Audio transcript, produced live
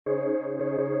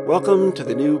Welcome to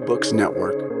the New Books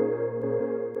Network.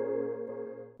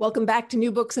 Welcome back to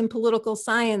New Books in Political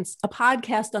Science, a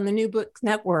podcast on the New Books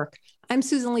Network. I'm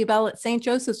Susan Lee Bell at St.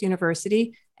 Joseph's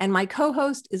University, and my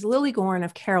co-host is Lily Gorn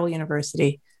of Carroll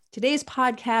University. Today's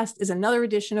podcast is another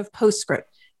edition of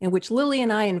Postscript, in which Lily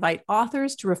and I invite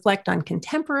authors to reflect on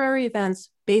contemporary events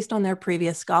based on their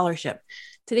previous scholarship.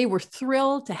 Today, we're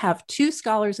thrilled to have two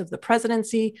scholars of the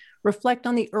presidency reflect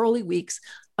on the early weeks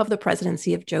of the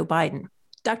presidency of Joe Biden.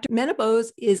 Dr.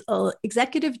 Menabose is an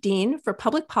executive dean for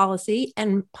public policy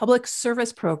and public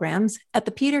service programs at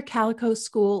the Peter Calico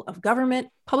School of Government,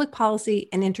 Public Policy,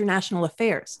 and International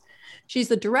Affairs. She's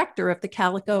the director of the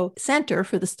Calico Center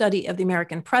for the Study of the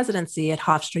American Presidency at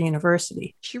Hofstra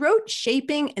University. She wrote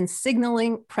Shaping and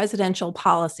Signaling Presidential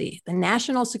Policy, the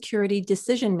National Security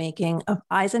Decision-Making of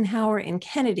Eisenhower and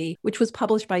Kennedy, which was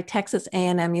published by Texas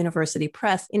A&M University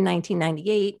Press in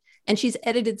 1998. And she's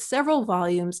edited several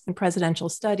volumes in presidential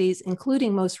studies,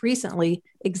 including most recently,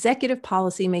 Executive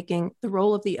Policymaking, the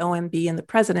Role of the OMB in the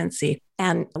Presidency.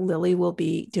 And Lily will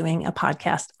be doing a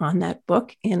podcast on that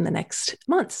book in the next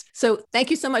months. So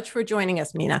thank you so much for joining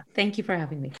us, Mina. Thank you for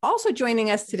having me. Also joining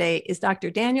us today is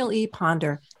Dr. Daniel E.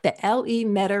 Ponder, the L.E.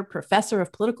 Metter Professor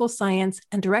of Political Science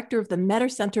and Director of the Metter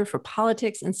Center for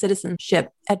Politics and Citizenship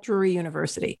at Drury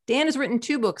University. Dan has written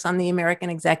two books on the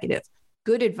American executive: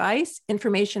 Good Advice,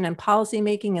 Information and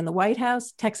Policymaking in the White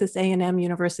House, Texas A&M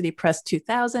University Press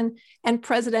 2000, and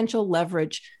Presidential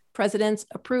Leverage, President's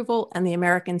Approval and the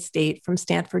American State from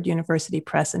Stanford University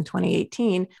Press in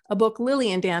 2018, a book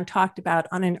Lily and Dan talked about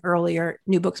on an earlier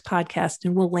New Books podcast,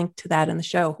 and we'll link to that in the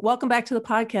show. Welcome back to the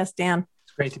podcast, Dan.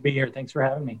 It's great to be here. Thanks for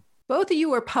having me. Both of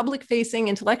you are public-facing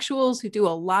intellectuals who do a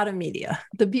lot of media.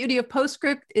 The beauty of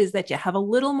Postscript is that you have a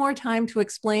little more time to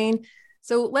explain.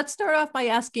 So let's start off by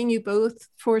asking you both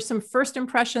for some first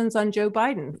impressions on Joe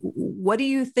Biden. What do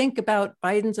you think about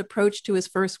Biden's approach to his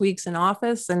first weeks in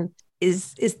office? And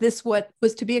is this what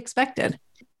was to be expected?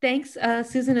 Thanks,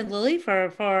 Susan and Lily,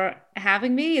 for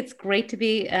having me. It's great to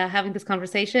be having this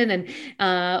conversation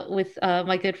and with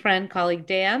my good friend, colleague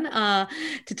Dan,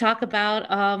 to talk about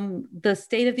the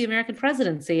state of the American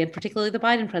presidency and particularly the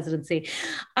Biden presidency.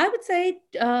 I would say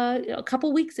a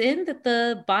couple weeks in that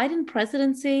the Biden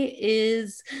presidency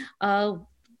is, I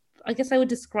guess I would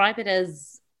describe it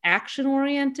as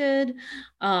action-oriented.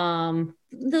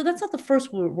 No, that's not the first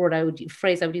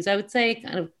phrase I would use. I would say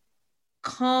kind of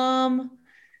calm,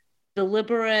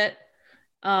 deliberate,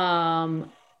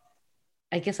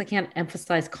 I guess I can't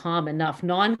emphasize calm enough,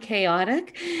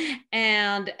 non-chaotic,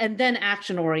 and then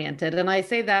action-oriented. And I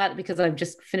say that because I've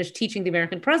just finished teaching the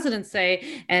American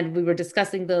presidency, and we were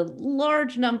discussing the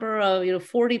large number of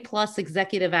 40 plus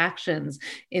executive actions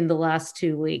in the last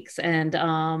 2 weeks, and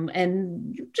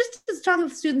just talking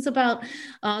with students about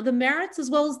the merits as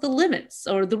well as the limits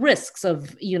or the risks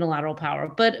of unilateral power.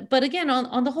 But again,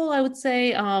 on the whole, I would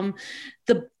say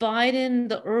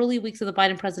the early weeks of the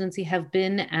Biden presidency have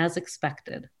been as expected.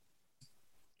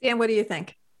 Dan, what do you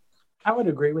think? I would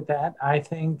agree with that. I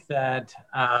think that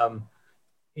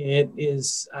it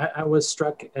is, I was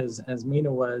struck as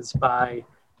Mina was by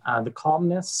the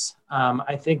calmness.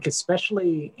 I think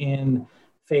especially in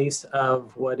face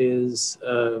of what is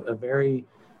a very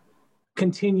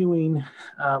continuing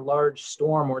large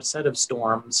storm or set of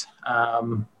storms.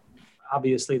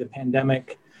 Obviously the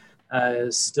pandemic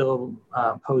still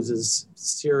poses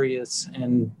serious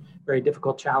and very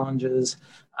difficult challenges,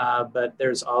 but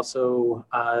there's also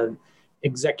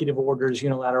executive orders,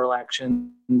 unilateral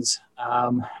actions,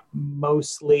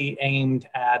 mostly aimed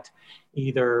at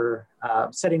either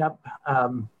setting up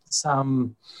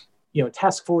some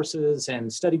task forces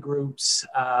and study groups,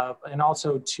 and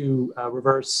also to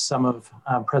reverse some of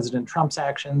President Trump's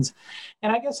actions.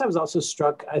 And I guess I was also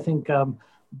struck, I think,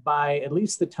 by at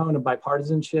least the tone of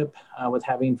bipartisanship with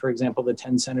having, for example, the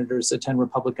 10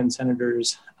 Republican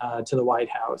senators to the White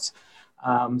House.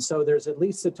 So there's at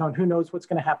least a tone. Who knows what's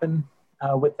going to happen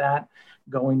with that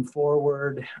going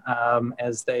forward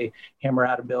as they hammer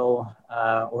out a bill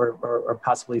or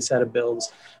possibly set of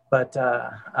bills. But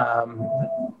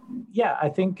yeah, I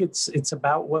think it's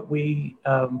about what we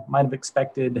might have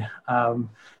expected,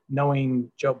 knowing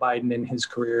Joe Biden and his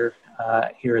career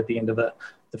here at the end of the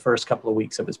first couple of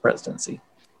weeks of his presidency.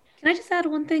 Can I just add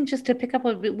one thing just to pick up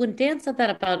on when Dan said that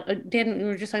about, Dan, we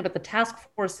were just talking about the task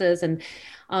forces and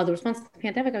the response to the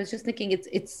pandemic. I was just thinking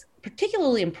it's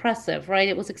particularly impressive, right?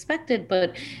 It was expected,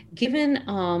 but given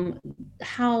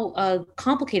how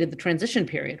complicated the transition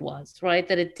period was, right?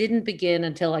 That it didn't begin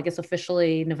until, I guess,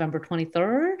 officially November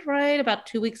 23rd, right? About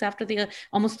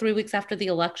almost 3 weeks after the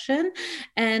election.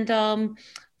 And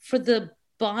for the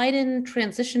Biden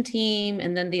transition team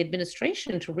and then the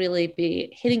administration to really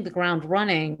be hitting the ground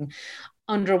running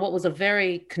under what was a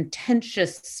very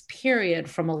contentious period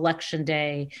from election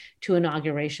day to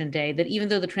inauguration day, that even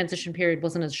though the transition period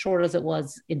wasn't as short as it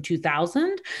was in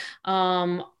 2000,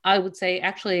 I would say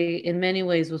actually in many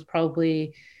ways was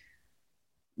probably,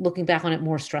 looking back on it,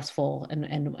 more stressful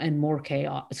and more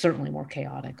chaotic, certainly more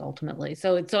chaotic ultimately.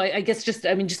 So I guess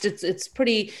it's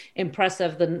pretty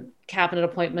impressive, the cabinet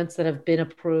appointments that have been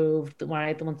approved,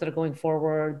 right? The ones that are going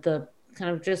forward, the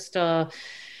kind of just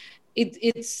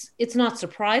it's not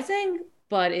surprising,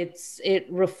 but it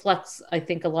reflects, I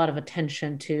think, a lot of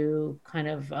attention to kind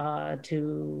of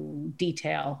to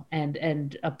detail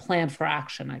and a plan for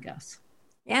action, I guess.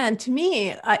 Yeah, and to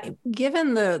me,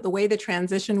 given the way the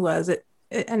transition was,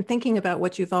 and thinking about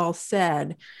what you've all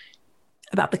said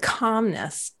about the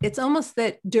calmness, it's almost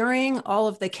that during all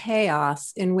of the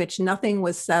chaos in which nothing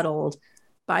was settled,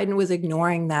 Biden was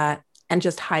ignoring that and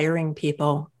just hiring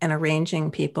people and arranging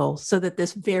people, so that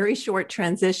this very short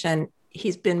transition,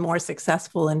 he's been more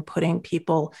successful in putting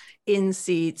people in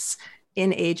seats,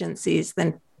 in agencies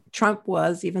than Trump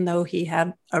was, even though he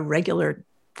had a regular,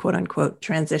 quote unquote,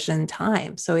 transition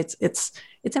time. So it's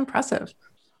impressive.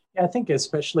 Yeah, I think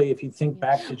especially if you think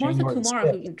back to Martha January Kumar,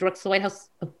 5th. who directs the White House.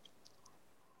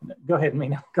 Go ahead,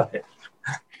 Mina. Go ahead.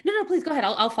 No, please go ahead.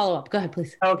 I'll follow up. Go ahead,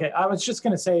 please. Okay, I was just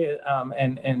going to say,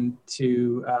 and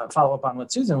to follow up on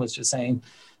what Susan was just saying,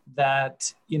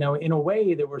 that in a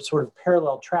way there were sort of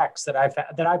parallel tracks that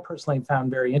I personally found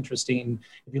very interesting.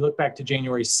 If you look back to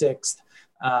January 6th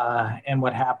and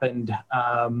what happened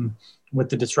with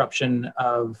the disruption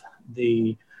of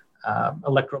the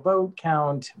electoral vote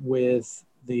count, with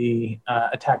the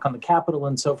attack on the Capitol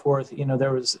and so forth,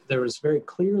 there was very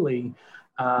clearly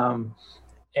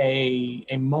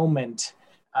a moment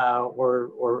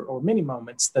or many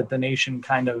moments that the nation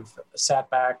kind of sat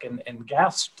back and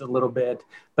gasped a little bit,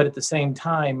 but at the same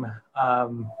time,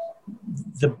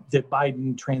 the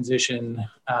Biden transition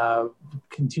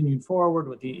continued forward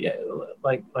with the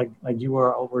like you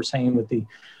were saying, with the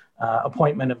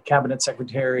appointment of cabinet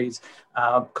secretaries,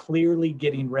 clearly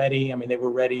getting ready. I mean, they were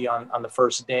ready on the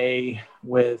first day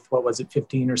with,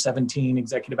 15 or 17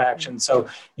 executive actions. So,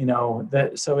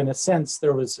 so in a sense,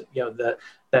 there was,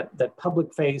 that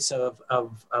public face of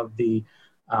the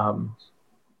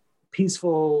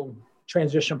peaceful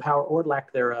transition of power or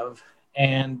lack thereof,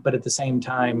 but at the same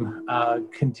time,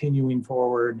 continuing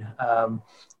forward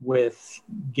with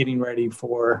getting ready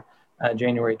for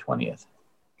January 20th.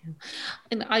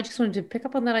 And I just wanted to pick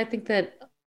up on that. I think that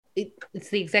it's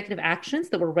the executive actions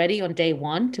that were ready on day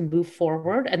one to move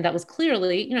forward, and that was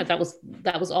clearly, that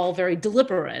was all very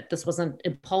deliberate. This wasn't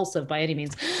impulsive by any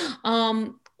means.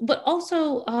 But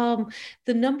also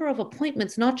the number of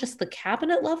appointments, not just the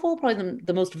cabinet level, probably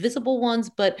the most visible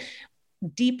ones, but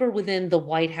deeper within the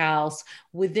White House,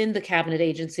 within the cabinet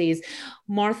agencies.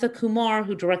 Martha Kumar,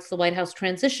 who directs the White House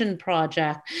Transition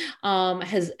Project,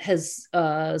 has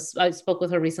I spoke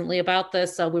with her recently about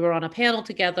this. We were on a panel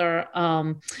together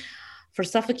for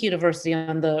Suffolk University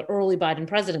on the early Biden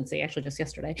presidency, actually just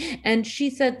yesterday. And she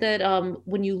said that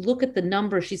when you look at the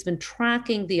numbers, she's been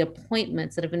tracking the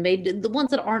appointments that have been made, the ones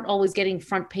that aren't always getting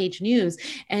front page news.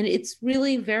 And it's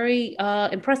really very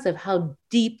impressive how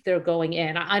deep they're going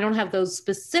in. I don't have those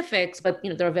specifics, but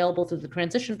they're available through the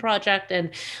Transition Project.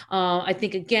 And I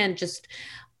think, again, just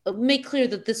make clear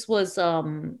that this was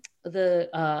the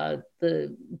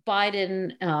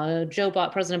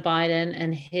Biden, President Biden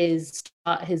and his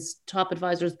top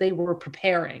advisors. They were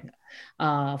preparing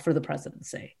for the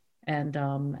presidency and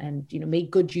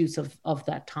made good use of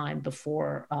that time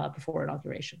before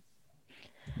inauguration.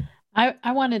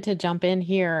 I wanted to jump in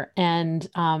here and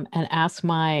ask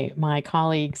my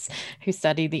colleagues who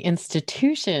study the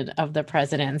institution of the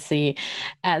presidency,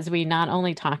 as we not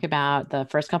only talk about the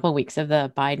first couple of weeks of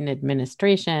the Biden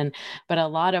administration, but a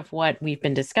lot of what we've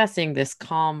been discussing, this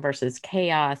calm versus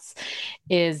chaos,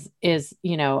 is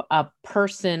a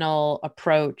personal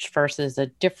approach versus a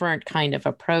different kind of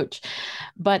approach.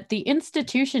 But the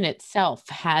institution itself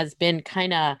has been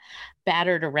kind of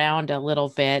battered around a little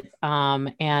bit.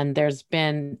 And there's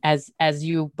been, as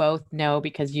you both know,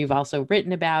 because you've also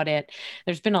written about it,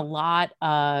 there's been a lot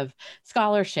of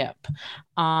scholarship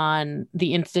on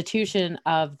the institution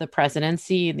of the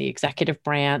presidency and the executive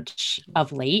branch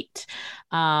of late.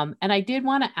 And I did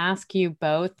want to ask you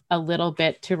both a little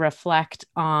bit to reflect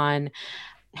on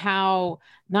how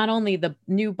not only the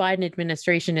new Biden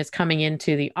administration is coming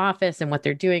into the office and what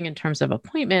they're doing in terms of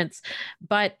appointments,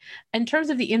 but in terms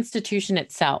of the institution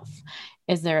itself.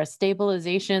 Is there a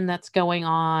stabilization that's going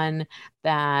on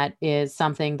that is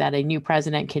something that a new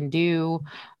president can do?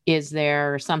 Is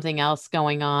there something else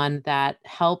going on that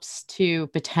helps to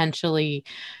potentially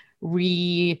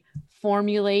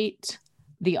reformulate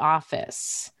the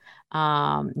office?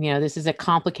 This is a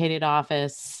complicated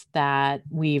office that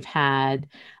we've had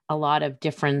a lot of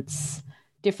different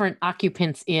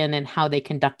occupants in and how they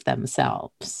conduct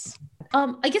themselves.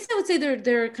 I guess I would say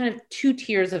there are kind of two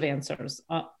tiers of answers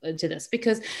to this,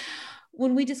 because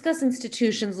when we discuss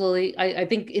institutions, Lily, I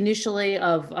think initially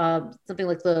of something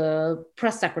like the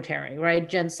press secretary, right,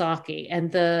 Jen Psaki,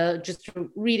 and just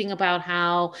reading about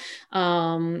how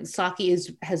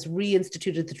Psaki has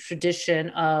reinstituted the tradition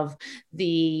of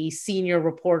the senior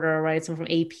reporter, right, someone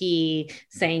from AP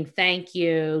saying thank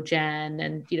you, Jen,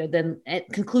 and then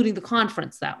concluding the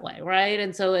conference that way, right,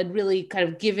 and so it really kind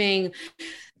of giving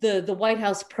the White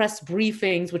House press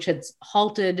briefings, which had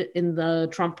halted in the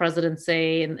Trump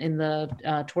presidency in the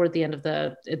toward the end of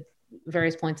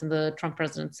various points in the Trump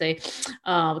presidency,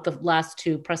 with the last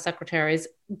two press secretaries,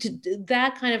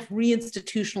 that kind of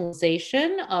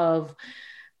reinstitutionalization of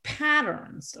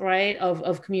patterns, right,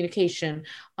 of communication,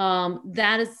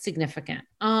 that is significant.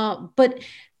 But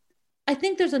I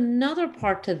think there's another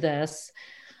part to this.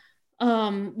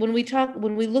 When we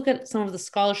look at some of the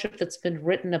scholarship that's been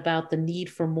written about the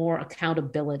need for more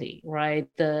accountability, right?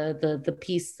 The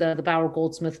piece, the Bauer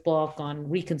Goldsmith book on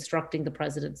reconstructing the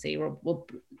presidency, we're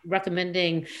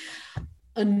recommending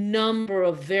a number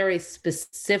of very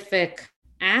specific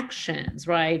actions,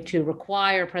 right, to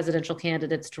require presidential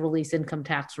candidates to release income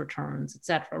tax returns, et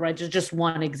cetera, right? Just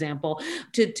one example,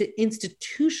 to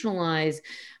institutionalize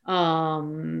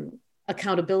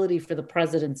accountability for the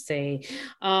presidency.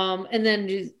 And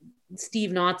then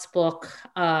Steve Knott's book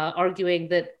arguing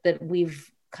that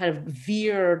we've kind of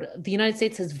the United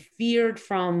States has veered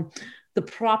from the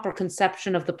proper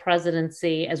conception of the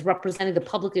presidency as representing the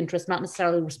public interest, not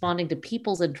necessarily responding to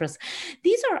people's interests.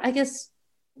 These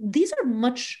are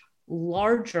much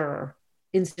larger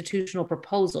institutional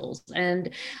proposals. And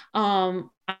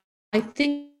I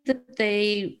think that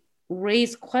they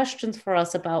raise questions for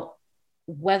us about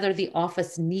whether the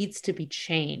office needs to be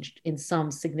changed in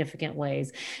some significant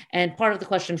ways. And part of the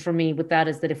question for me with that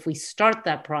is that if we start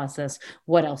that process,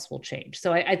 what else will change?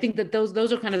 So I think that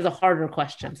those are kind of the harder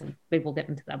questions, and maybe we'll get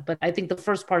into that. But I think the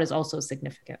first part is also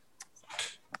significant.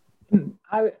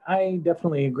 I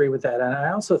definitely agree with that. And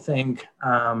I also think,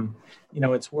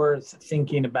 it's worth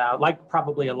thinking about, like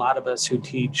probably a lot of us who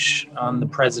teach on the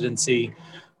presidency,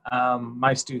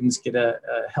 my students get a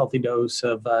healthy dose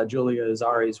of Julia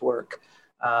Azari's work.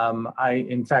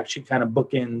 In fact, she kind of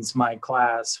bookends my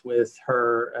class with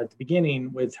her at the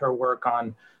beginning with her work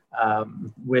on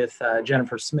with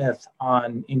Jennifer Smith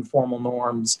on informal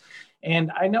norms.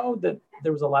 And I know that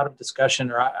there was a lot of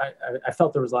discussion, or I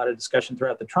felt there was a lot of discussion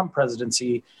throughout the Trump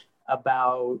presidency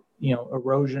about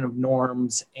erosion of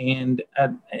norms, and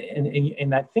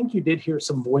I think you did hear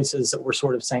some voices that were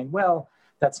sort of saying, well,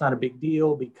 that's not a big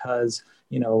deal because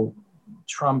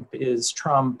Trump is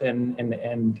Trump, and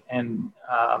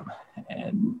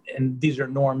these are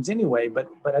norms anyway.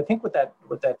 But I think what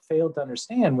that failed to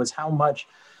understand was how much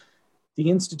the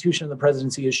institution of the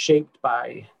presidency is shaped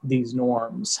by these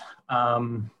norms.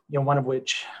 One of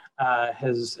which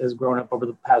has grown up over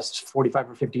the past 45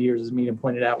 or 50 years, as Mina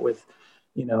pointed out, with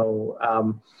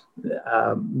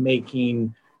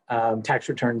making tax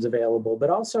returns available, but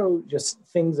also just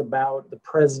things about the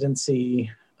presidency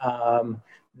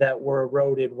that were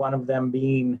eroded. One of them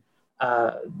being,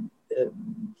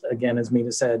 again, as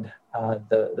Mina said,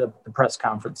 the press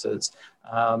conferences,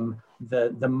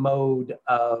 the mode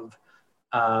of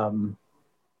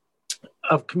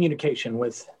communication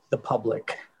with the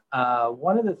public.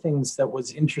 One of the things that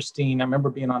was interesting, I remember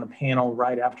being on a panel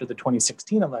right after the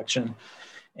 2016 election,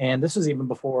 and this was even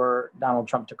before Donald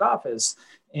Trump took office.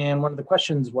 And one of the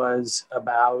questions was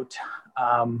about,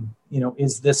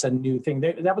 is this a new thing?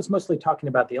 That was mostly talking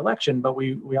about the election, but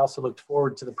we also looked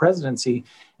forward to the presidency.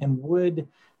 And would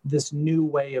this new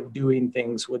way of doing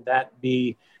things, would that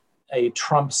be a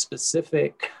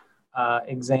Trump-specific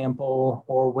example,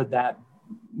 or would that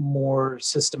more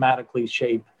systematically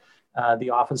shape the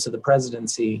office of the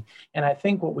presidency? And I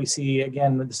think what we see,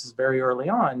 again, this is very early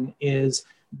on, is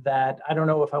that I don't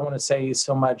know if I want to say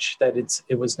so much that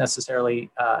it was necessarily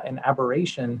an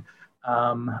aberration,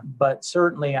 but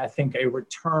certainly I think a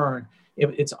return.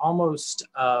 It's almost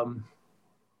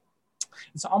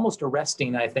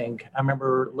arresting. I think I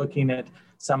remember looking at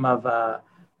some of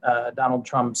Donald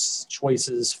Trump's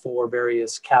choices for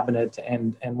various cabinet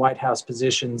and White House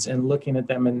positions, and looking at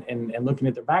them and looking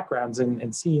at their backgrounds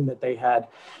and seeing that they had,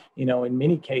 in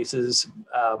many cases,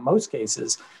 most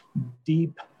cases,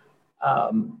 deep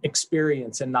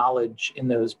experience and knowledge in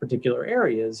those particular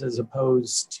areas, as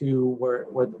opposed to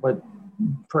what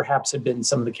perhaps had been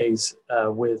some of the case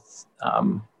with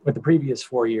the previous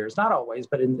 4 years. Not always,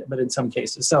 but in some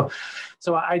cases. So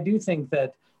I do think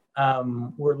that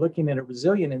we're looking at a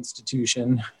resilient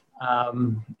institution,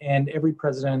 and every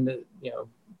president,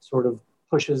 sort of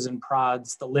pushes and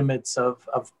prods the limits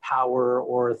of power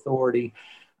or authority.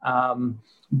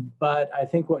 But I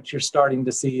think what you're starting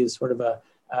to see is sort of a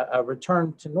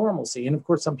return to normalcy. And of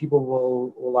course, some people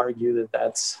will argue that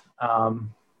that's,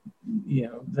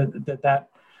 that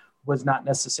was not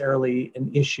necessarily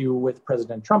an issue with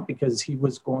President Trump, because he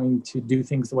was going to do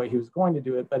things the way he was going to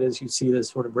do it. But as you see this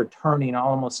sort of returning,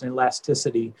 almost an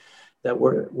elasticity that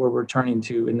we're returning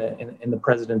to in the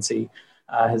presidency,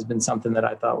 has been something that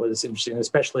I thought was interesting,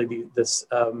 especially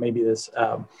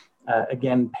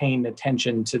again, paying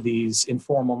attention to these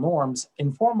informal norms,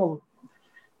 informal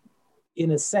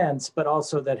in a sense, but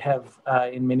also that have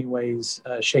in many ways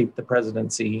shaped the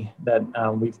presidency that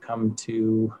we've come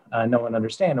to know and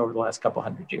understand over the last couple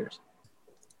hundred years.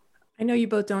 I know you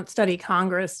both don't study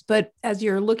Congress, but as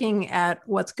you're looking at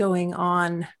what's going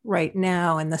on right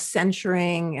now and the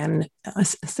censuring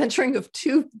of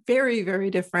two very, very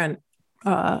different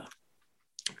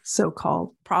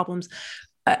so-called problems,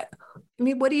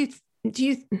 what do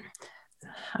you,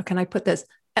 how can I put this?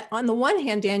 On the one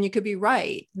hand, Dan, you could be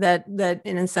right that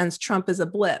in a sense, Trump is a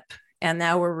blip and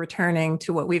now we're returning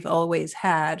to what we've always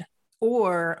had.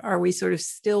 Or are we sort of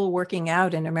still working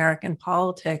out in American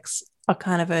politics a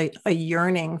kind of a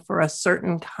yearning for a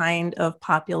certain kind of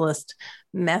populist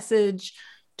message,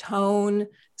 tone,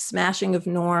 smashing of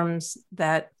norms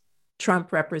that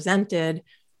Trump represented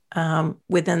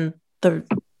within the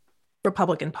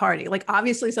Republican Party? Like,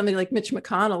 obviously somebody like Mitch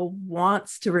McConnell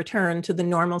wants to return to the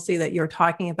normalcy that you're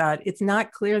talking about. It's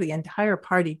not clear the entire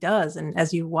party does. And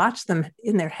as you watch them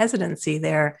in their hesitancy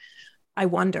there, I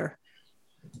wonder.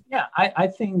 Yeah, I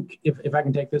think if I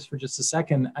can take this for just a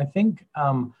second, I think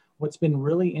what's been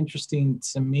really interesting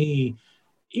to me,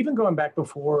 even going back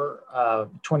before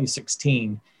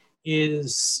 2016,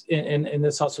 is, and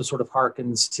this also sort of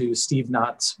harkens to Steve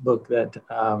Knott's book that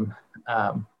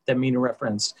Mina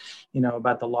referenced,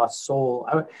 about the lost soul.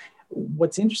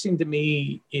 What's interesting to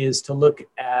me is to look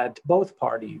at both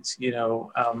parties.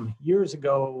 Years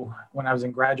ago, when I was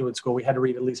in graduate school, we had to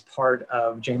read at least part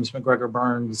of James McGregor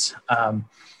Burns'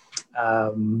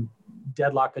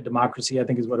 Deadlock of Democracy, I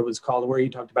think is what it was called, where he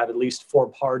talked about at least four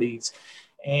parties.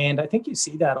 And I think you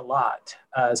see that a lot,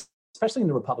 especially in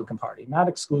the Republican Party, not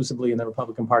exclusively in the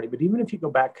Republican Party, but even if you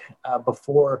go back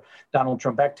before Donald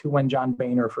Trump, back to when John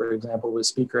Boehner, for example, was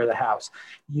Speaker of the House,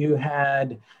 you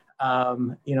had,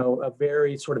 a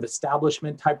very sort of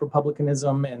establishment type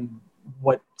Republicanism, and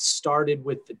what started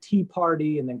with the Tea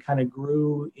Party and then kind of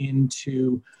grew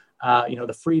into,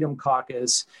 the Freedom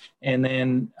Caucus, and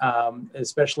then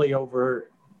especially over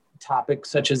topics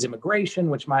such as immigration,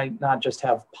 which might not just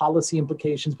have policy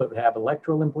implications, but would have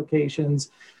electoral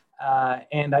implications.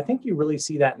 And I think you really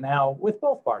see that now with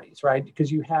both parties, right?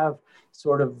 Because you have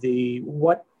sort of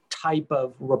what type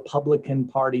of Republican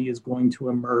Party is going to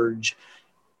emerge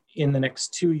in the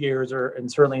next 2 years,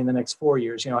 and certainly in the next 4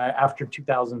 years. After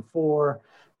 2004,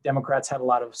 Democrats had a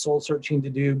lot of soul searching to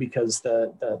do because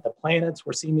the planets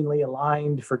were seemingly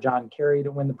aligned for John Kerry to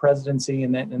win the presidency,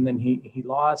 and then he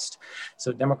lost.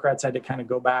 So Democrats had to kind of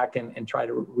go back and try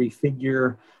to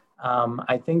refigure.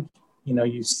 I think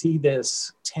you see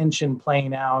this tension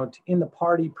playing out in the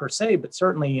party per se, but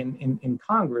certainly in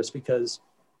Congress, because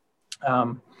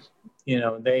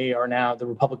they are now, the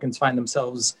Republicans find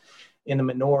themselves in the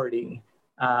minority.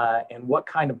 And what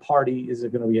kind of party is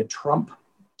it going to be? A Trump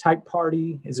type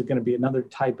party? Is it going to be another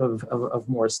type of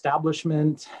more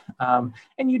establishment? And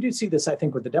you do see this, I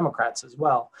think, with the Democrats as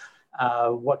well.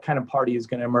 What kind of party is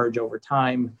going to emerge over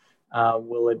time?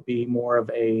 Will it be more of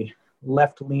a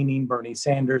left-leaning Bernie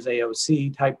Sanders,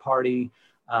 AOC type party,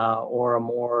 or a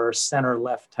more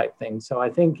center-left type thing? So I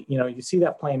think, you see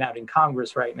that playing out in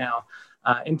Congress right now.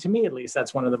 And to me, at least,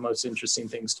 that's one of the most interesting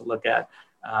things to look at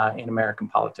in American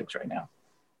politics right now.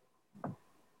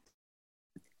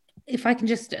 If I can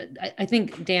just, I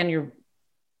think, Dan, you're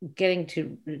getting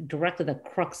to directly the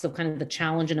crux of kind of the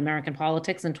challenge in American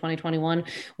politics in 2021,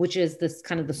 which is this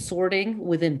kind of the sorting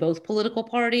within both political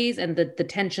parties and the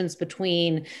tensions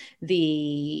between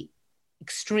the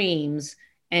extremes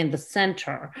and the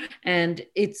center. And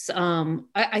it's,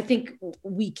 I think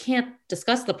we can't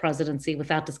discuss the presidency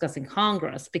without discussing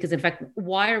Congress, because in fact,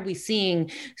 why are we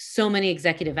seeing so many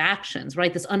executive actions,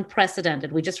 right? This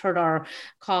unprecedented, we just heard our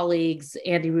colleagues,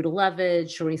 Andy Rudalevich,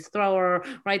 Sharice Thrower,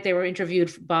 right? They were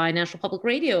interviewed by National Public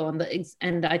Radio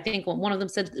and I think one of them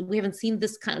said, we haven't seen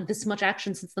this much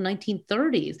action since the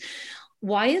 1930s.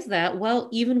 Why is that? Well,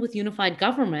 even with unified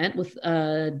government, with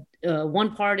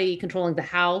one party controlling the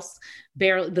House,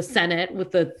 the Senate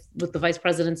with the vice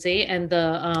presidency, and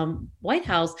the White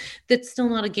House, that's still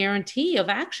not a guarantee of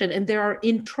action. And there are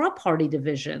intra-party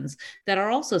divisions that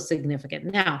are also significant.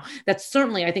 Now, that's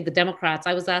certainly, I think the Democrats,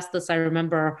 I was asked this, I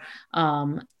remember,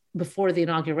 before the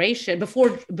inauguration, before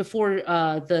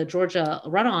the Georgia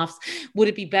runoffs, would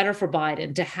it be better for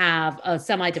Biden to have a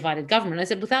semi-divided government? I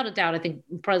said, without a doubt, I think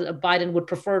President Biden would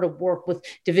prefer to work with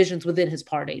divisions within his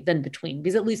party than between,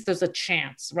 because at least there's a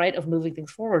chance, right, of moving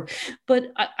things forward.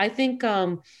 But I think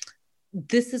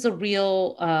this is a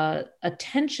real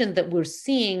attention that we're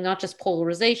seeing, not just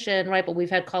polarization, right? But we've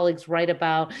had colleagues write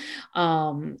about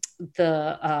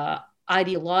the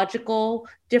ideological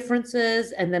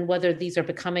differences, and then whether these are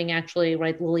becoming actually,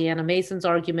 right, Liliana Mason's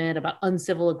argument about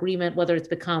uncivil agreement, whether it's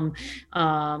become,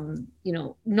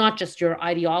 not just your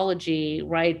ideology,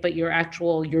 right, but your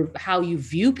how you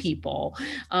view people.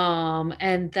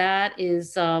 And that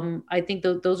is, I think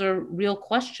those are real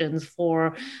questions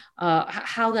for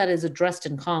how that is addressed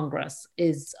in Congress,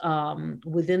 is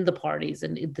within the parties,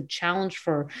 and the challenge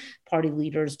for party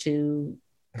leaders to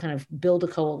kind of build a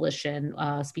coalition.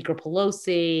 Speaker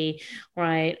Pelosi,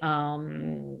 right?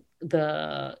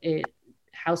 The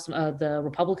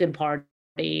Republican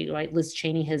Party, right? Liz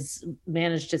Cheney has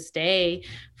managed to stay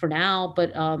for now,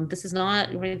 but this is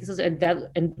not right.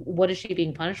 And what is she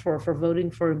being punished for? For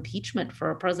voting for impeachment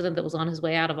for a president that was on his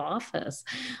way out of office.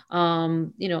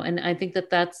 And I think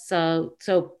that's so.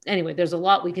 Anyway, there's a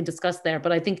lot we can discuss there,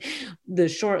 but I think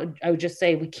I would just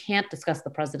say we can't discuss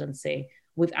the presidency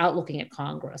without looking at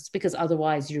Congress, because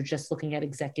otherwise you're just looking at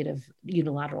executive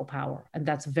unilateral power. And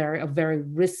that's a very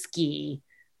risky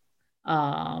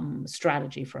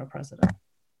strategy for a president.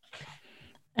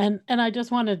 And I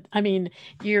just wanted,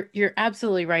 you're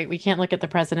absolutely right. We can't look at the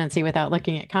presidency without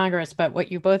looking at Congress, but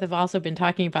what you both have also been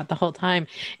talking about the whole time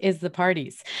is the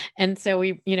parties. And so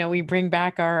we bring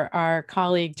back our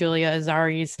colleague Julia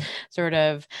Azari's sort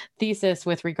of thesis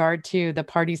with regard to the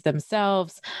parties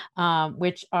themselves,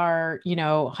 which are,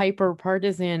 hyper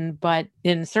partisan, but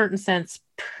in a certain sense,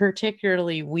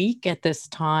 particularly weak at this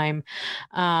time.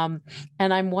 And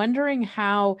I'm wondering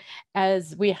how,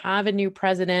 as we have a new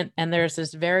president and there's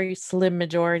this very slim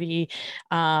majority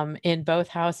in both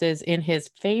houses in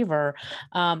his favor,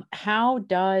 how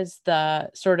does the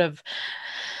sort of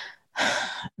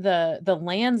the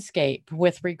landscape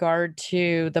with regard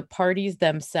to the parties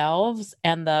themselves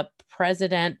and the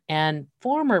president and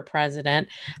former president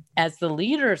as the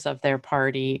leaders of their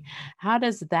party, how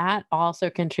does that also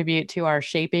contribute to our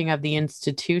shaping of the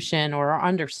institution or our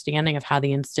understanding of how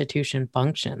the institution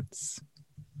functions?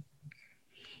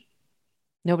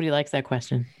 Nobody likes that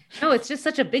question. No, it's just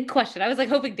such a big question. I was like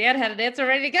hoping Dan had an answer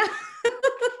ready to go.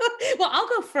 Well, I'll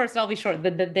go first. I'll be short.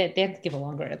 Dan can give a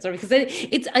longer answer, because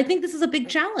I think this is a big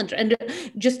challenge. And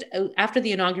just after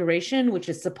the inauguration, which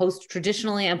is supposed to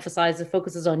traditionally emphasize, it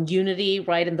focuses on unity,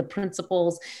 right, and the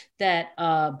principles that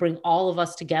bring all of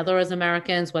us together as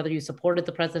Americans, whether you supported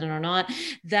the president or not,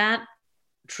 that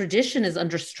tradition is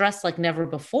under stress like never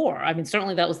before. I mean,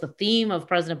 certainly that was the theme of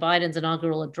President Biden's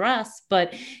inaugural address,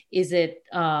 but is it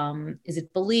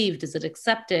believed? Is it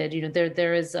accepted?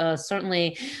 There is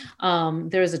certainly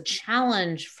there is a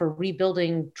challenge for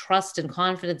rebuilding trust and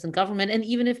confidence in government. And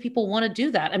even if people want to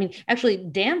do that, I mean, actually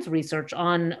Dan's research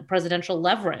on presidential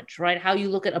leverage, right? How you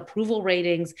look at approval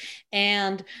ratings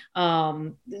and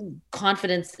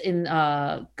confidence in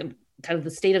kind of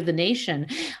the state of the nation.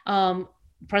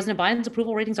 President Biden's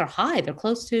approval ratings are high. They're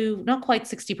close to not quite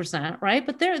 60%, right?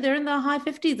 But they're in the high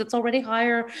 50s. That's already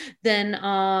higher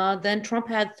than Trump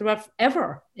had throughout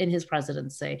ever in his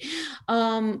presidency.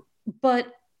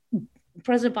 But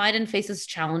President Biden faces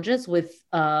challenges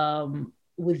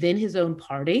within his own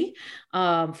party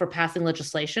for passing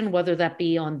legislation, whether that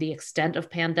be on the extent of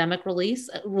pandemic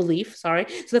relief. So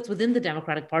that's within the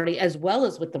Democratic Party as well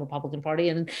as with the Republican Party.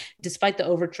 And despite the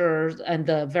overtures and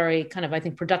the very kind of, I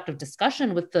think, productive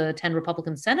discussion with the 10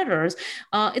 Republican senators,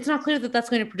 it's not clear that that's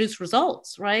going to produce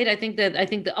results, right? I think that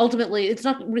ultimately it's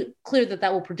not clear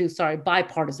that will produce,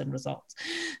 bipartisan results.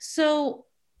 So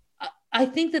I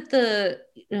think that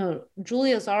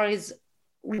Julia Azari's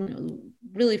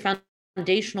really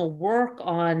foundational work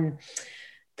on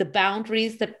the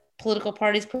boundaries that political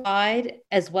parties provide,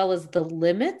 as well as the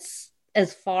limits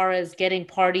as far as getting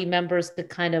party members to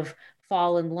kind of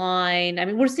fall in line. I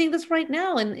mean, we're seeing this right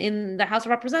now in the House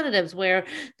of Representatives, where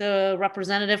the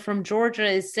representative from Georgia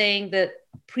is saying that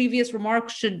previous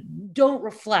remarks don't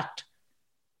reflect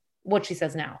what she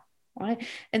says now. Right.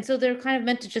 And so they're kind of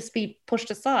meant to just be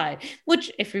pushed aside, which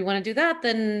if you want to do that,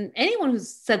 then anyone who's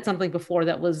said something before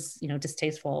that was,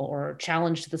 distasteful or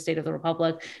challenged to the state of the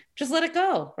republic, just let it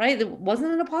go. Right. It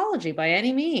wasn't an apology by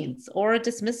any means or a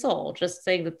dismissal, just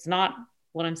saying that's not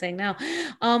what I'm saying now.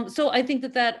 So I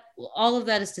think that all of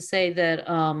that is to say that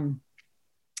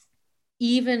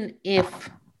even if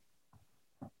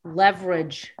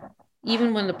leverage,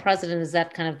 even when the president is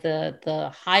at kind of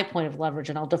the high point of leverage,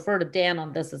 and I'll defer to Dan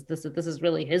on this, this is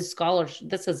really his scholarship.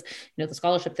 This is, the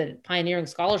scholarship, that pioneering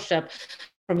scholarship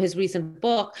from his recent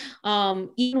book.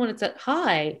 Even when it's at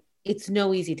high, it's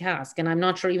no easy task. And I'm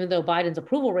not sure, even though Biden's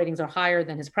approval ratings are higher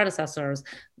than his predecessors,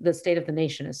 the state of the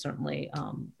nation is certainly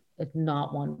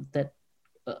not one that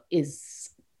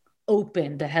is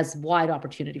open, that has wide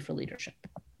opportunity for leadership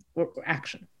or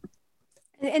action.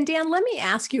 And Dan, let me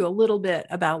ask you a little bit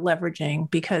about leveraging,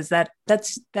 because that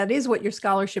is what your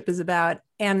scholarship is about.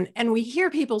 And we hear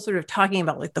people sort of talking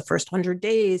about like the first 100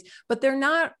 days, but they're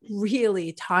not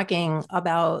really talking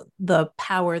about the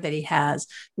power that he has.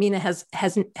 Mina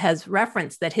has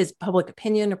referenced that his public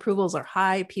opinion approvals are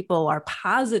high. People are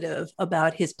positive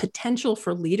about his potential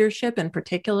for leadership. In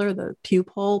particular, the Pew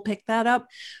poll picked that up.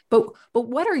 But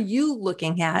what are you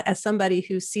looking at as somebody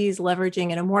who sees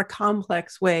leveraging in a more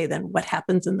complex way than what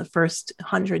happens in the first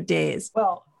 100 days?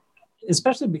 Well,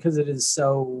 especially because it is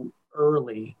so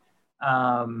early.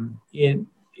 It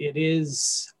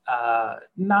is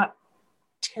not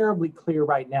terribly clear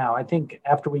right now. I think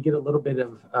after we get a little bit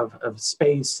of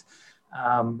space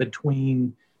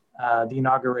between the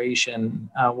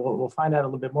inauguration, we'll find out a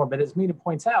little bit more. But as Mina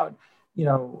points out, his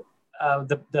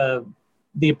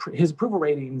approval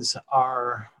ratings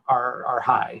are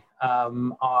high,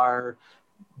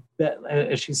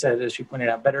 as she said, as she pointed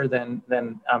out, better than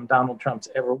Donald Trump's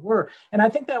ever were. And I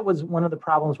think that was one of the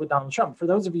problems with Donald Trump. For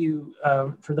those of you,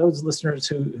 for those listeners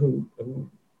who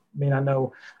may not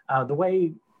know, the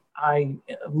way I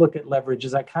look at leverage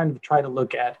is I kind of try to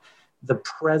look at the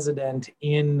president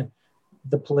in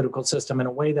the political system. And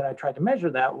a way that I tried to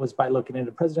measure that was by looking at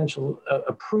a presidential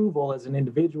approval as an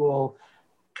individual,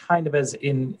 kind of as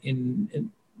in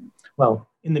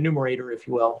the numerator, if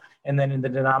you will. And then in the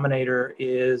denominator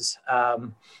is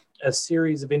a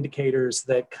series of indicators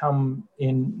that come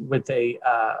in with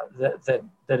that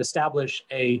establish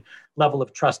a level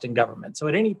of trust in government. So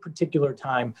at any particular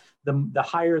time, the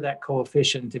higher that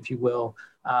coefficient, if you will,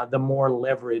 the more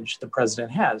leverage the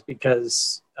president has,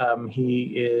 because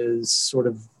he is sort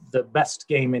of the best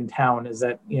game in town as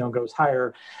that goes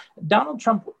higher. Donald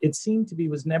Trump, it seemed to be,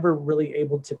 was never really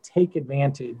able to take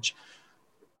advantage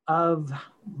of,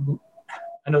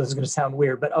 I know this is going to sound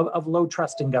weird, but of low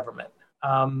trust in government,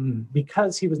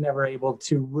 because he was never able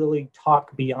to really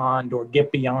talk beyond or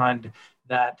get beyond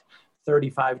that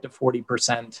 35 to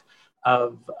 40%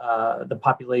 of the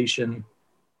population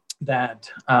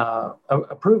that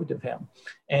approved of him.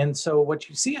 And so what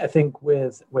you see, I think,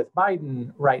 with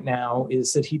Biden right now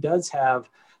is that he does have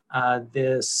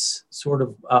this sort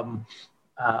of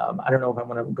I don't know if I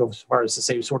want to go as far as to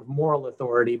say sort of moral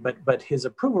authority, but his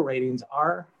approval ratings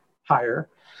are higher.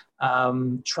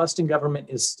 Trust in government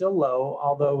is still low,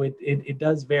 although it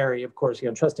does vary. Of course,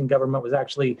 trust in government was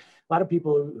actually, a lot of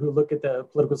people who look at the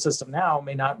political system now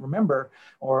may not remember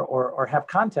or have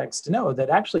context to know that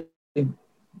actually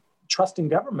trust in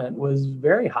government was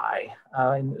very high,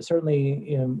 and certainly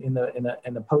in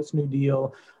the post New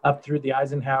Deal up through the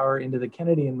Eisenhower into the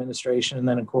Kennedy administration, and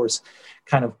then of course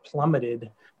kind of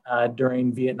plummeted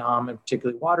during Vietnam and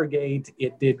particularly Watergate.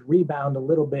 It did rebound a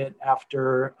little bit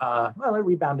after. It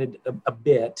rebounded a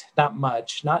bit, not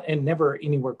much, and never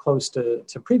anywhere close to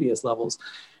previous levels,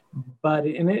 but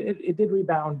it did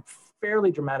rebound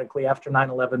fairly dramatically after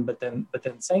 9/11, but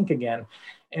then sank again.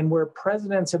 And where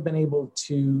presidents have been able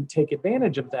to take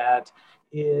advantage of that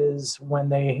is when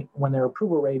their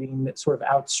approval rating sort of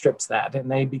outstrips that, and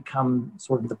they become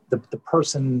sort of the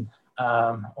person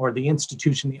or the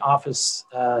institution, the office,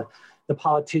 the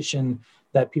politician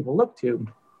that people look to.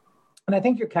 And I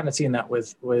think you're kind of seeing that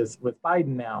with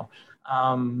Biden now.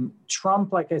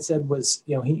 Trump, like I said, was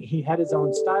he had his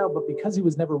own style, but because he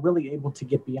was never really able to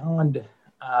get beyond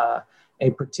a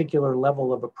particular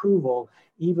level of approval,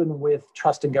 even with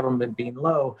trust in government being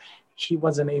low, he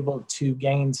wasn't able to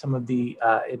gain some of the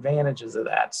advantages of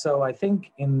that. So I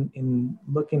think in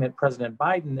looking at President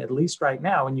Biden, at least right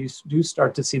now, and you do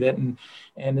start to see that, and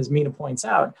as Mina points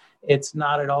out, it's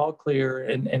not at all clear,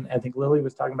 and I think Lily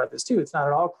was talking about this too, it's not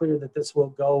at all clear that this will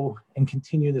go and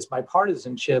continue this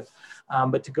bipartisanship,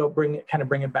 but to go bring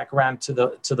it back around to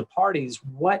the parties.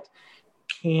 What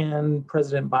can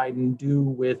President Biden do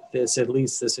with this, at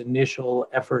least this initial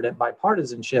effort at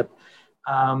bipartisanship?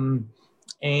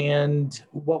 And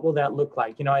what will that look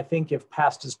like? I think if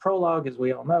past is prologue, as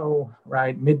we all know,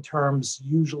 right, midterms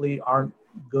usually aren't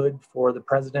good for the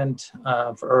president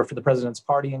or for the president's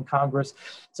party in Congress.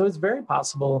 So it's very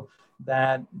possible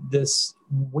that this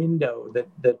window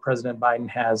that President Biden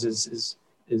has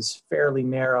is fairly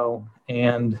narrow,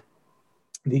 and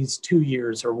these 2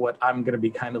 years are what I'm going to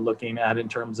be kind of looking at in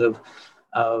terms of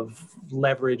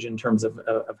leverage, in terms of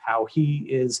how he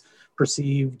is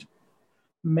perceived,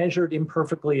 measured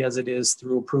imperfectly as it is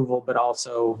through approval, but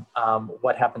also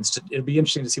what happens it'll be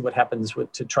interesting to see what happens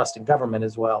to trust in government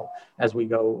as well as we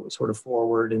go sort of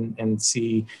forward and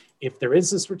see if there is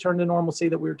this return to normalcy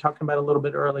that we were talking about a little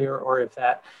bit earlier, or if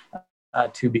that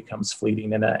too becomes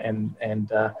fleeting and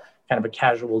kind of a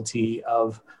casualty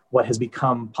of what has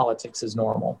become politics as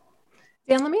normal.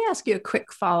 Dan, let me ask you a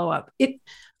quick follow-up.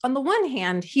 On the one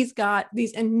hand, he's got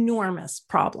these enormous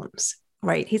problems,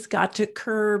 right? He's got to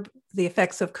curb the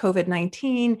effects of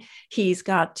COVID-19. He's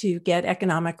got to get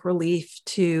economic relief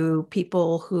to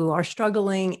people who are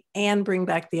struggling and bring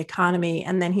back the economy.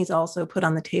 And then he's also put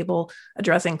on the table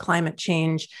addressing climate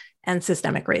change and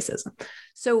systemic racism.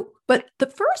 So, but the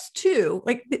first two,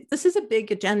 this is a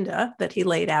big agenda that he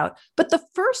laid out, but the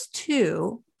first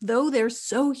two, though they're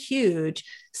so huge,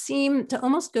 seem to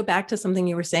almost go back to something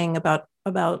you were saying about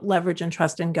leverage and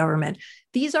trust in government.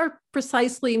 These are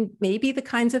precisely maybe the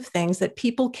kinds of things that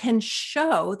people can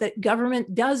show that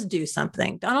government does do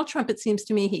something. Donald Trump, it seems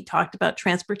to me, he talked about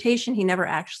transportation. He never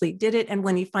actually did it. And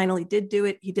when he finally did do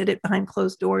it, he did it behind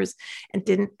closed doors and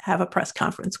didn't have a press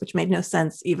conference, which made no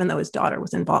sense, even though his daughter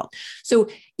was involved. So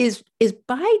is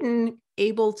Biden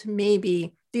able to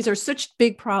maybe, these are such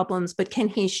big problems, but can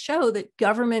he show that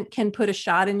government can put a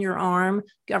shot in your arm,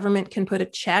 government can put a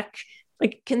check?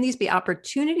 Can these be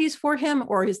opportunities for him,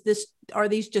 or are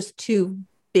these just too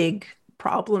big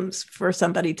problems for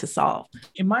somebody to solve?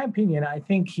 In my opinion, I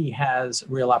think he has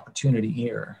real opportunity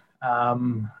here.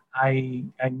 I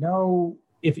know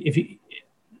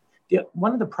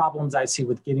one of the problems I see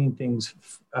with getting things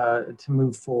to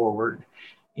move forward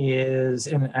is,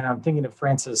 and I'm thinking of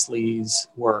Frances Lee's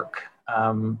work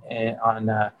on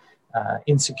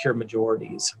insecure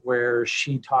majorities, where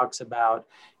she talks about,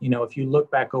 if you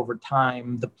look back over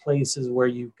time, the places where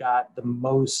you've got the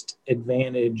most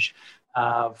advantage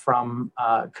from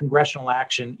congressional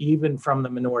action, even from the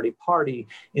minority party,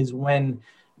 is when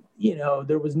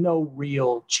there was no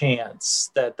real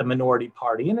chance that the minority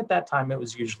party, and at that time it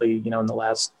was usually, in the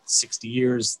last 60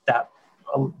 years, that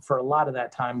for a lot of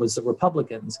that time was the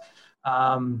Republicans.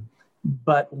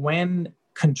 But when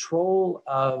control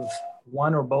of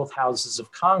one or both houses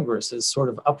of Congress is sort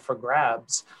of up for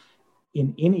grabs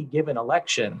in any given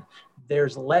election,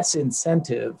 there's less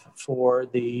incentive for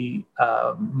the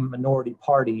minority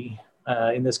party,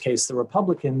 in this case, the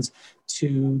Republicans,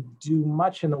 to do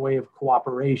much in the way of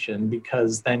cooperation,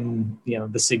 because then,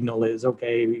 the signal is,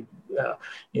 okay,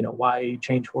 why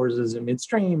change horses in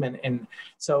midstream? And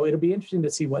so it'll be interesting to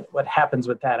see what happens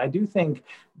with that. I do think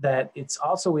that it's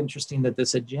also interesting that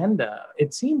this agenda,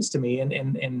 it seems to me,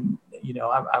 and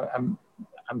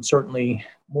I'm certainly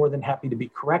more than happy to be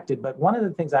corrected, but one of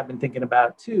the things I've been thinking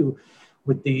about too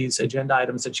with these agenda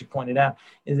items that you pointed out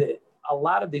is that a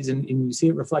lot of these, and you see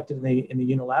it reflected in the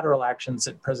unilateral actions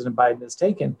that President Biden has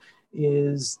taken,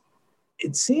 is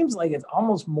it seems like it's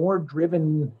almost more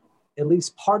driven, at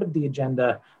least part of the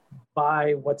agenda,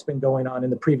 by what's been going on in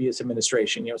the previous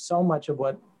administration. So much of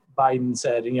what Biden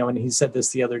said, and he said this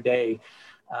the other day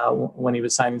when he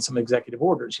was signing some executive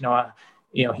orders.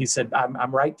 He said,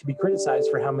 I'm right to be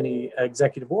criticized for how many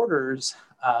executive orders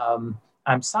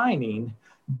I'm signing,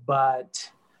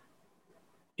 but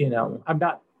I'm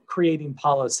not creating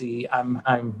policy. I'm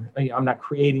not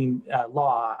creating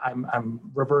law. I'm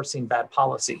reversing bad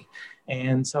policy.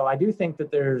 And so I do think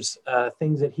that there's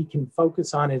things that he can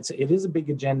focus on. It is a big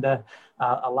agenda.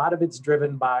 A lot of it's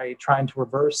driven by trying to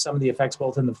reverse some of the effects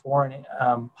both in the foreign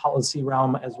policy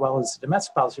realm as well as the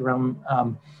domestic policy realm.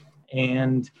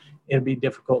 And it'll be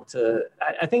difficult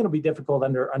I think it'll be difficult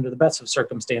under the best of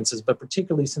circumstances, but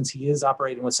particularly since he is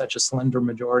operating with such a slender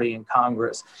majority in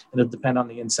Congress, and it'll depend on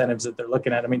the incentives that they're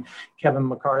looking at. I mean, Kevin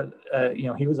McCarthy,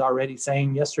 he was already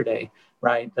saying yesterday,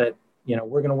 right, that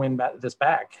we're going to win this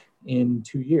back in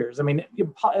 2 years. I mean,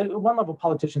 at one level,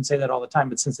 politicians say that all the time,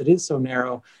 but since it is so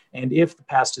narrow, and if the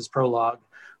past is prologue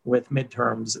with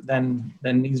midterms, then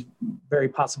he's very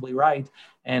possibly right.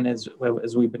 And as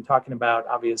we've been talking about,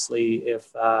 obviously,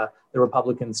 if the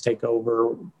Republicans take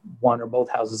over one or both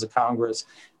houses of Congress,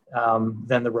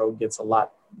 then the road gets a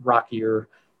lot rockier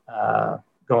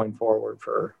going forward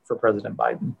for President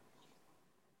Biden.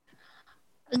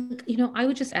 I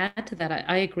would just add to that.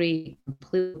 I agree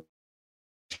completely.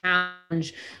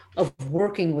 Challenge of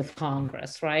working with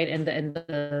Congress, right? And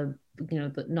the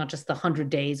not just the 100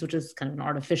 days, which is kind of an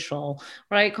artificial,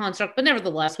 right, construct, but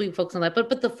nevertheless, we focus on that.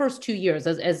 But the first 2 years,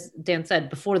 as Dan said,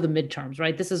 before the midterms,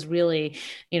 right? This is really,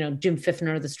 Jim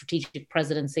Fiffner, the strategic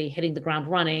presidency, hitting the ground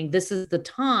running. This is the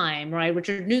time, right?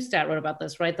 Richard Neustadt wrote about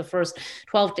this, right? The first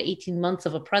 12 to 18 months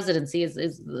of a presidency is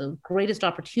the greatest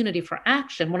opportunity for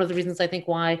action. One of the reasons I think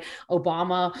why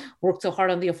Obama worked so hard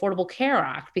on the Affordable Care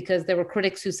Act, because there were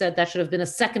critics who said that should have been a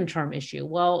second term issue.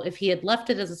 Well, if he had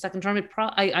left it as a second term,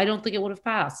 I don't think it would have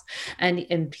passed,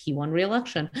 and he won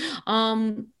re-election.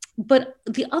 But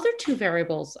the other two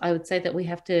variables I would say that we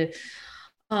have to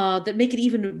that make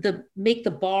it make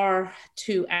the bar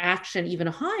to action even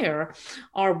higher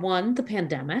are, one, the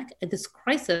pandemic, this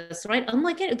crisis, right?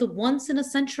 Unlike the once in a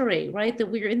century, right? That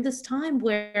we're in this time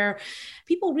where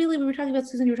people really, we were talking about,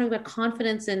 Susan, you were talking about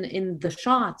confidence in the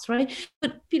shots, right?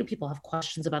 But people have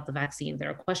questions about the vaccine. There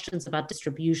are questions about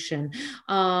distribution.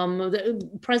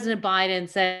 President Biden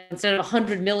said instead of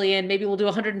 100 million, maybe we'll do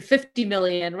 150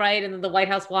 million, right? And then the White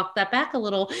House walked that back a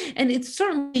little. And it's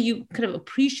certainly, you kind of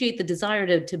appreciate the desire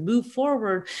to move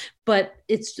forward, but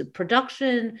it's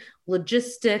production,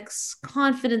 logistics,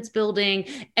 confidence building,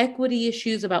 equity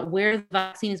issues about where the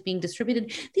vaccine is being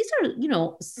distributed. These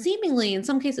are, seemingly in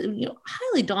some cases,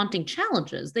 highly daunting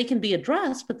challenges. They can be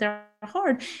addressed, but they're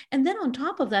hard. And then on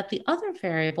top of that, the other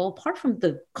variable, apart from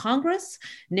the Congress,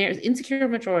 insecure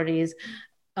majorities,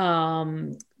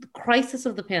 the crisis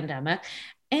of the pandemic,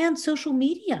 and social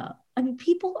media. I mean,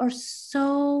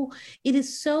 it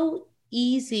is so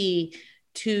easy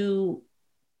to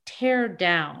tear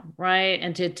down, right?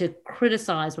 And to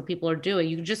criticize what people are doing.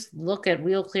 You can just look at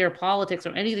Real Clear Politics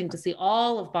or anything to see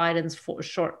all of Biden's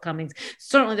shortcomings.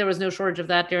 Certainly there was no shortage of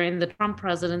that during the Trump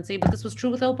presidency, but this was true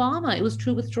with Obama. It was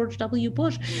true with George W.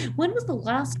 Bush. When was the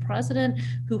last president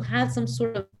who had some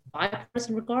sort of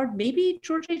bipartisan regard? Maybe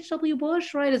George H.W.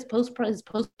 Bush, right? His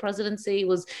post-presidency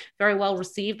was very well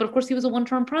received, but of course he was a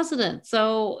one-term president.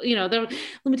 So, there are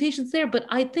limitations there. But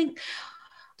I think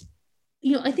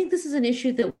this is an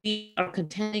issue that we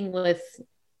contend with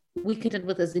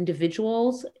as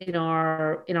individuals in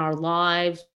our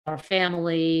lives, our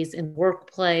families, in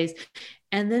workplace,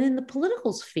 and then in the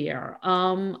political sphere.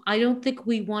 I don't think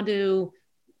we want to.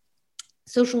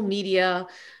 Social media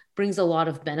brings a lot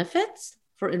of benefits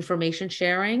for information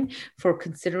sharing, for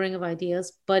considering of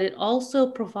ideas, but it also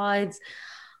provides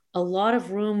a lot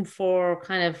of room for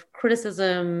kind of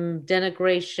criticism,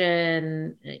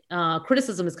 denigration.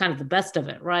 Criticism is kind of the best of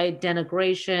it, right?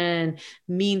 Denigration,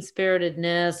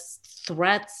 mean-spiritedness,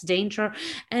 threats, danger.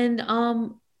 And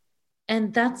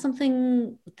that's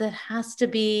something that has to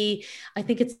be, I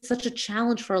think it's such a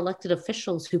challenge for elected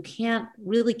officials who can't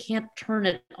turn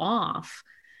it off.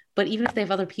 But even if they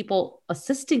have other people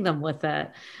assisting them with it,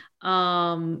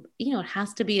 it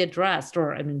has to be addressed.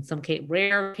 Or, in some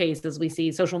rare cases, we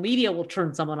see social media will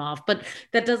turn someone off, but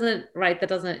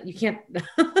you can't,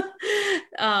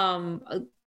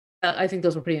 I think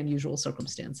those were pretty unusual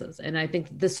circumstances. And I think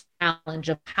this challenge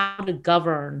of how to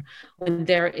govern when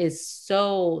there is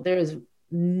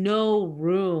no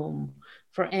room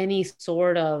for any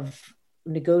sort of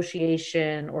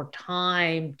negotiation or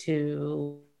time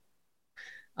to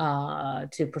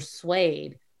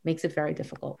persuade makes it very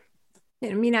difficult.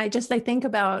 I think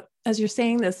about, as you're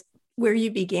saying this, where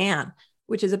you began,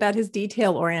 which is about his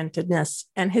detail orientedness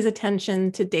and his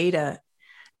attention to data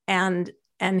and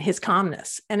his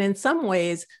calmness. And in some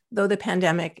ways, though the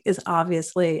pandemic is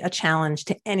obviously a challenge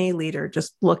to any leader,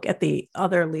 just look at the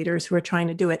other leaders who are trying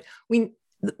to do it. We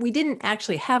didn't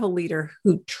actually have a leader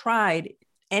who tried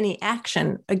any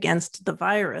action against the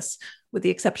virus, with the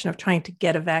exception of trying to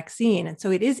get a vaccine. And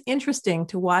so it is interesting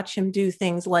to watch him do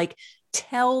things like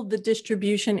tell the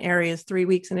distribution areas 3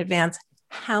 weeks in advance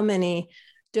how many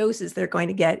doses they're going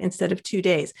to get instead of 2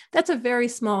 days. That's a very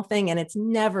small thing, and it's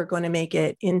never going to make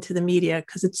it into the media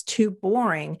because it's too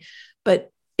boring.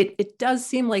 But it does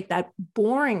seem like that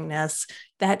boringness,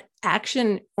 that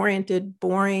action-oriented,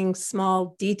 boring,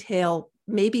 small detail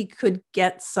maybe could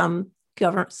get some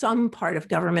some part of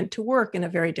government to work in a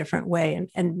very different way.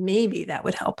 And maybe that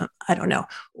would help him. I don't know.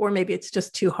 Or maybe it's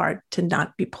just too hard to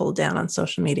not be pulled down on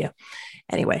social media.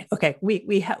 Anyway, okay,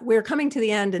 we're coming to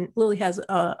the end, and Lily has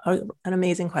an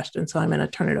amazing question, so I'm going to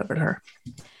turn it over to her.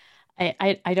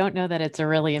 I don't know that it's a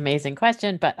really amazing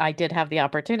question, but I did have the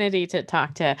opportunity to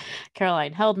talk to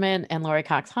Caroline Heldman and Lori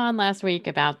Cox Hahn last week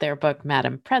about their book,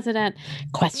 Madam President, ?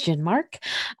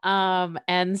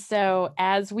 And so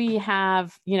as we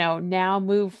have, now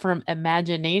moved from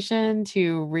imagination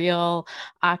to real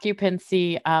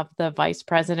occupancy of the vice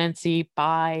presidency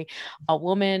by a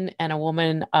woman and a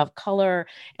woman of color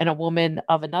and a woman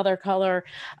of another color,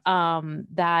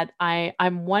 that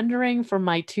I'm wondering from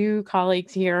my two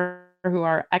colleagues here who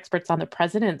are experts on the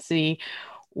presidency,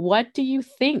 what do you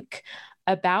think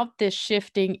about this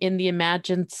shifting in the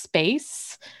imagined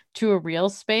space to a real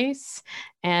space,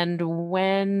 and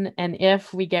when and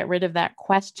if we get rid of that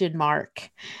question mark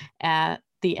at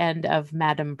the end of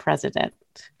Madam President?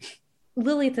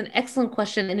 Lily, it's an excellent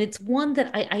question, and it's one that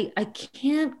I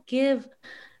can't give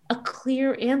a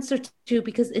clear answer to,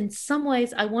 because in some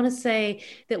ways I want to say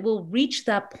that we'll reach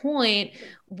that point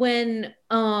when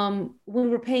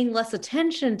we're paying less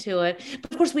attention to it.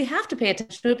 But of course, we have to pay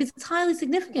attention to it because it's highly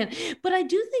significant. But I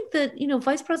do think that,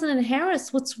 Vice President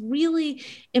Harris, what's really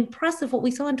impressive, what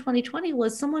we saw in 2020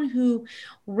 was someone who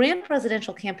ran a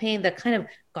presidential campaign that kind of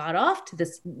got off to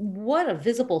this, what a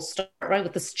visible start, right?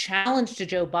 With this challenge to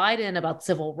Joe Biden about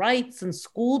civil rights and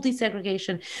school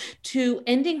desegregation, to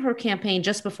ending her campaign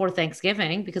just before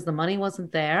Thanksgiving because the money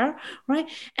wasn't there, right?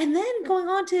 And then going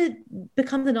on to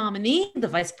become the nominee, the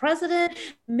vice president,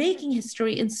 making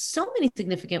history in so many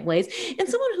significant ways. And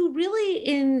someone who really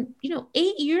in,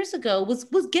 8 years ago was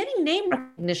getting name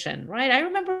recognition, right? I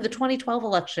remember the 2012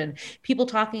 election, people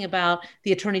talking about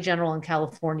the attorney general in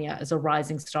California as a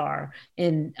rising star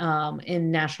in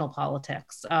national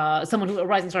politics, a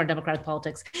rising star in Democratic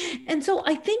politics. And so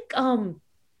I think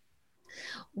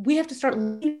we have to start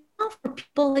looking out for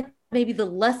people like maybe the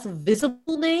less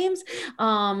visible names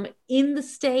in the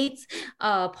states,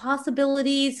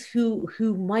 possibilities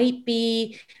who might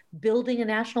be building a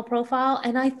national profile.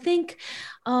 And I think,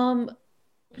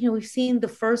 we've seen the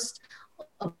first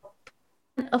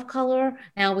of color.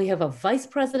 Now we have a vice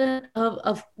president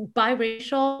of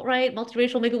biracial, right?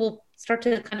 Multiracial. Maybe we'll start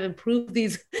to kind of improve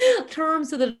these terms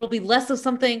so that it'll be less of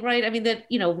something, right? I mean, that,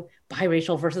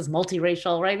 biracial versus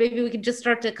multiracial, right? Maybe we can just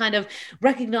start to kind of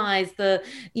recognize the,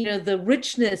 the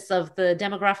richness of the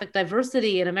demographic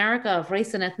diversity in America of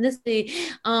race and ethnicity.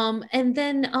 And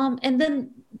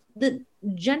then the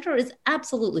gender is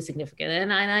absolutely significant.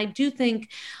 And I do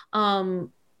think,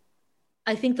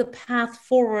 I think the path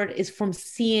forward is from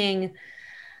seeing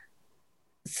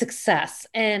success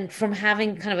and from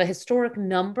having kind of a historic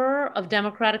number of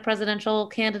Democratic presidential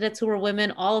candidates who were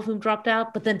women, all of whom dropped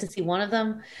out, but then to see one of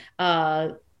them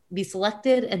be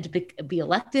selected and to be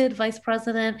elected vice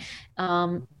president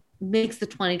makes the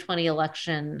 2020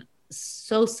 election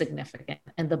so significant,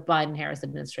 and the Biden-Harris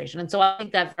administration. And so I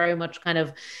think that very much kind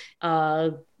of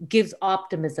gives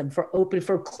optimism for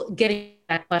getting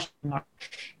that question mark.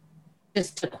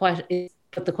 Just a question,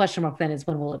 but the question mark then is,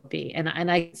 when will it be? And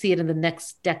I see it in the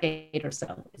next decade or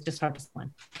so. It's just hard to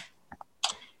explain.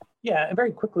 Yeah, and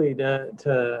very quickly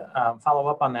to follow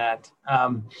up on that.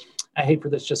 I hate for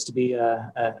this just to be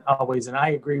always, and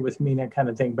I agree with Mina kind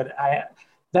of thing, but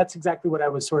that's exactly what I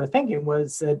was sort of thinking,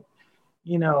 was that,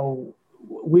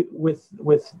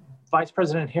 with Vice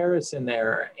President Harris in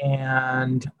there,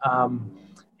 and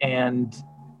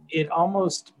it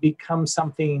almost becomes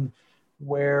something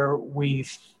where we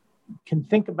can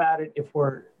think about it if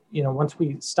we're, once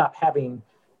we stop having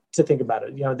to think about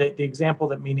it. The example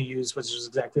that Mina used, which is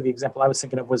exactly the example I was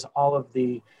thinking of, was all of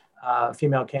the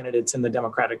female candidates in the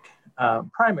Democratic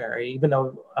primary, even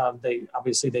though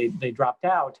they dropped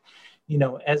out.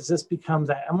 As this becomes,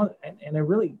 and I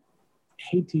really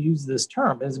hate to use this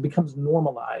term, as it becomes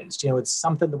normalized, it's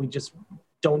something that we just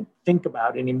don't think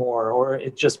about anymore, or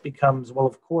it just becomes, well,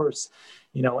 of course,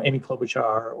 Amy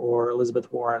Klobuchar or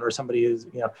Elizabeth Warren or somebody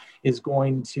is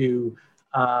going to,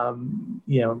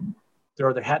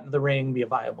 throw their hat in the ring, be a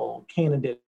viable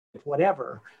candidate,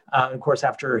 whatever. Of course,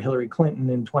 after Hillary Clinton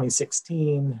in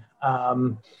 2016,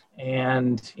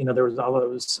 and there was all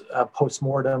those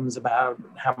postmortems about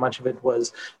how much of it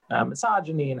was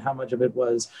misogyny and how much of it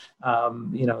was,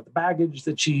 the baggage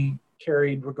that she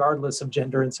carried regardless of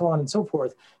gender and so on and so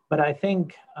forth. But I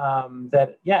think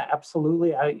that, yeah,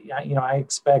 absolutely. I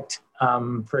expect,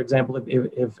 for example,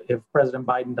 if President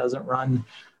Biden doesn't run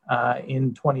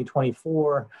in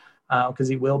 2024, because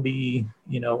he will be,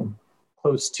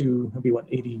 close to, he'll be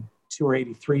 82 82 or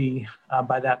 83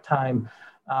 by that time.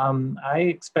 I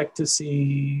expect to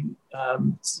see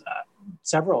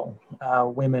several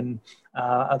women,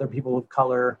 other people of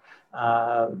color,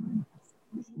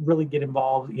 really get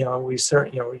involved. You're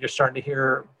starting to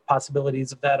hear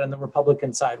possibilities of that on the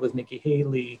Republican side with Nikki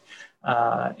Haley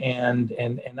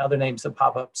and other names that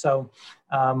pop up. So,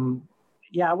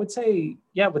 I would say,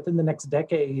 within the next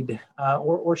decade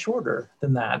or shorter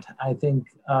than that, I think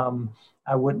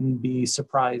I wouldn't be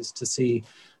surprised to see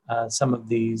some of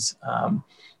these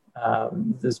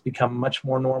this become much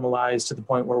more normalized to the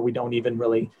point where we don't even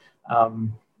really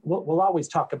we'll always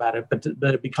talk about it, but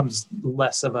it becomes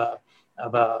less of a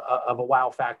wow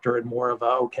factor and more of a,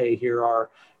 okay, here are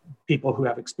people who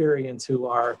have experience who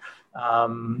are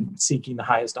seeking the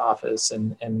highest office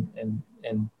and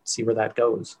see where that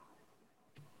goes.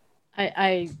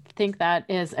 I think that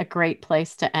is a great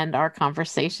place to end our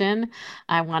conversation.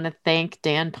 I want to thank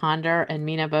Dan Ponder and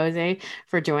Mina Bose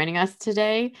for joining us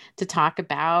today to talk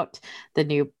about the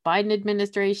new Biden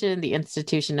administration, the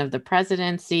institution of the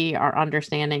presidency, our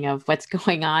understanding of what's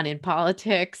going on in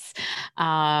politics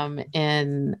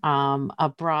in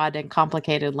a broad and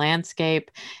complicated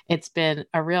landscape. It's been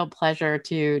a real pleasure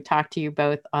to talk to you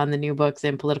both on the New Books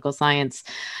in Political Science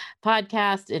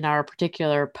podcast in our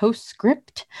particular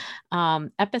Postscript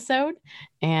episode.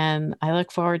 And I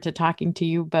look forward to talking to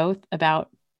you both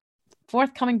about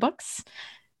forthcoming books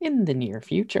in the near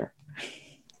future.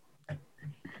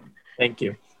 Thank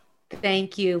you.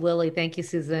 Thank you, Lily. Thank you,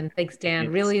 Susan. Thanks, Dan.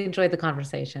 Yes. Really enjoyed the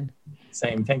conversation.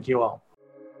 Same. Thank you all.